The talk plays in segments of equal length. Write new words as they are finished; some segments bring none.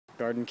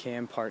Garden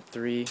Cam Part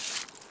 3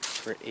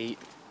 for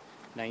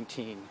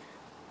 8/19.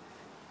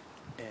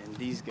 And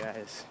these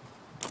guys,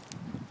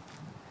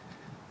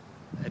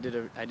 I did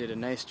a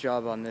nice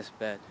job on this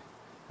bed.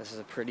 This is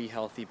a pretty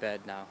healthy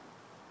bed now.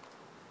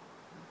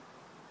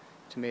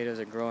 Tomatoes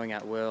are growing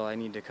at will. I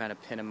need to kind of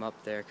pin them up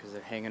there because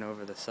they're hanging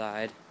over the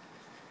side.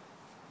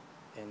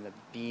 And the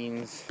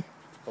beans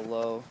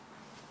below,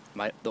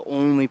 the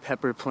only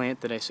pepper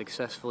plant that I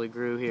successfully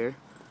grew here,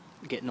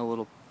 getting a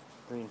little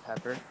green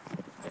pepper.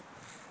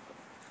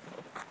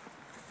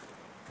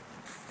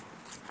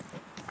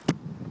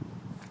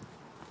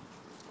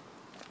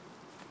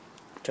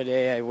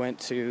 Today I went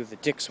to the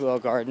Dixwell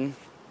Garden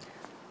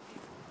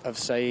of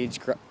Saeed's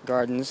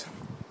Gardens,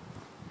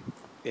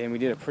 and we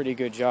did a pretty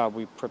good job.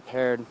 We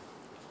prepared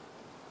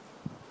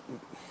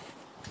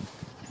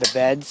the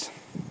beds.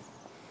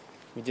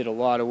 We did a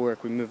lot of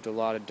work. We moved a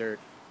lot of dirt.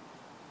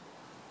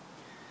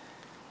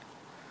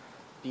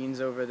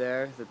 Beans over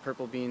there, the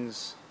purple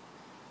beans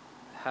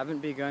haven't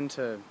begun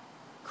to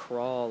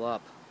crawl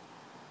up.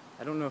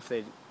 I don't know if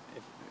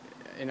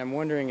and I'm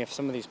wondering if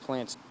some of these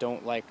plants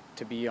don't like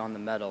to be on the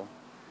metal.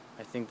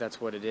 I think that's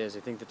what it is. I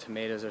think the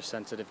tomatoes are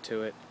sensitive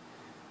to it.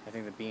 I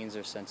think the beans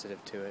are sensitive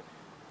to it.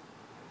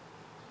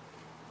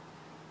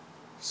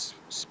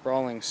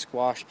 Sprawling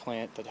squash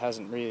plant that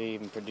hasn't really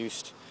even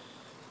produced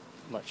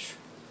much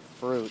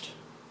fruit,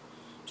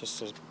 just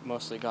has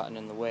mostly gotten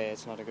in the way.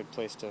 It's not a good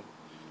place to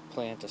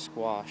plant a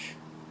squash.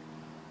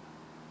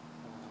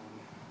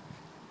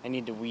 I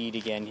need to weed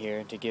again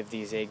here to give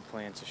these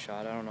eggplants a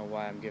shot. I don't know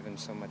why I'm giving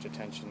so much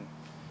attention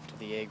to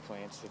the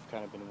eggplants. They've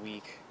kind of been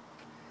weak.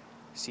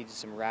 Seeded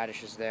some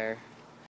radishes there.